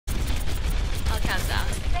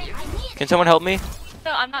Can someone help me?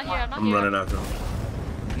 No, I'm not here. I'm not I'm here. running after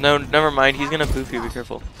him. No, never mind. He's gonna boof you. Be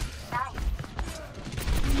careful.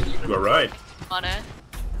 You are right. On it.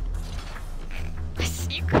 I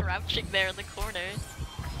see you crouching there in the corner.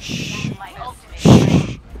 Shh. Oh,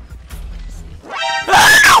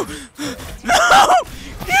 No! No!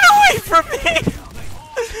 Get away from me!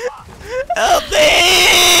 Help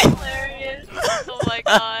me! hilarious. Oh my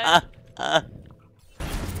god.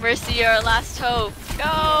 Mercy, your last hope.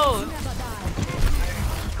 Go!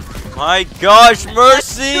 My gosh,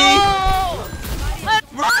 Mercy! Go!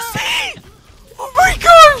 Mercy! Oh my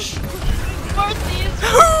gosh! Mercy is.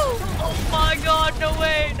 Oh my god, no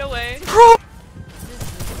way, no way. Bro!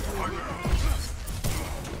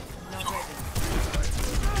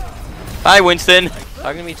 Hi, Winston.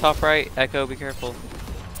 I'm gonna be top right. Echo, be careful.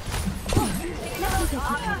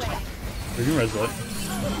 We can res left.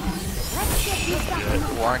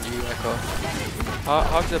 Warned you, Echo.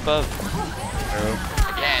 Hog's above.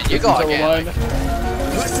 Again, you go again.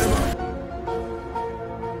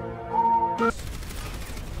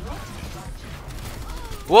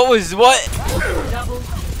 What was what?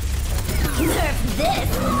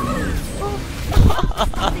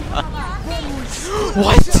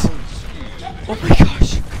 What? Oh my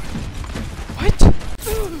gosh. What?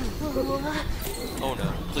 Oh no,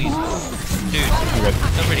 please. Dude,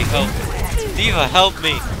 somebody help. Diva, help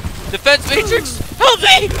me. Defense Matrix, help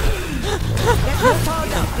me!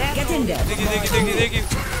 Get in there. Thank you, thank you, thank you, thank you.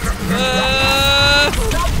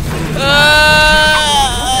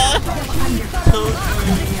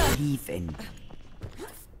 Leave in.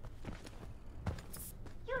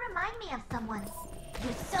 You remind me of someone.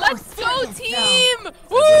 You're so Let's go, serious, team!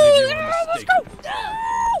 Woo! Let's go!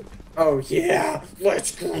 Oh yeah,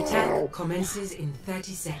 let's go! Attack commences in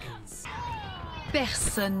 30 seconds.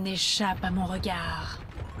 Personne n'échappe à mon regard.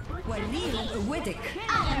 Walil Widdick.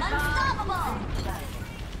 I am unstoppable!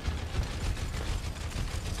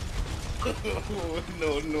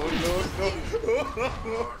 No, no, no, no.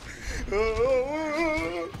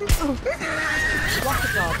 Walk the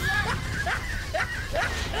dog.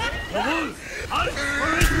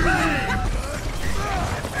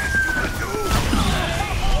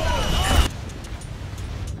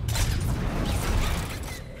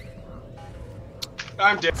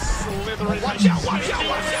 I'm dead. Watch out, watch out,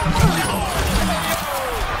 watch out!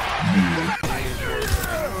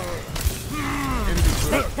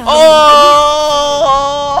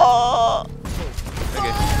 Oh!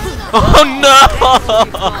 Okay. Oh no!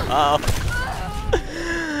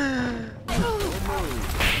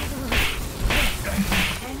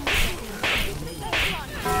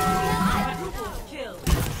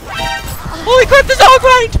 Holy crap, there's all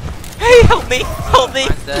right! Hey, help me! Help me!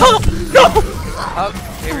 Help! No! Oh,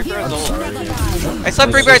 hey, Reaper has ult. I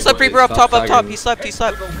slept Reaper, up top, He slept.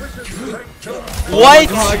 What?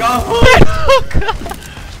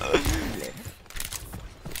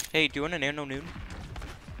 Hey, do you want a nano noon?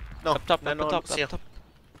 No, Up top. Come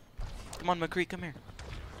on, McCree, come here.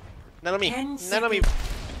 Nano me. 10 Nano me.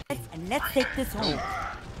 And let's take this home.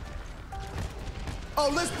 Oh,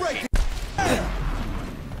 let's break!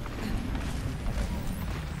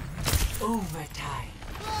 Overtime.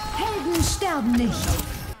 Helden sterben nicht.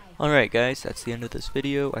 Alright guys, that's the end of this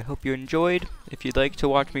video. I hope you enjoyed. If you'd like to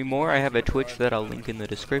watch me more, I have a Twitch that I'll link in the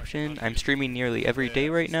description. I'm streaming nearly every day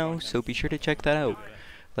right now, so be sure to check that out.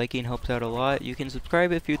 Liking helps out a lot. You can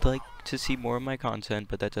subscribe if you'd like to see more of my content,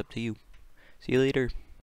 but that's up to you. See you later.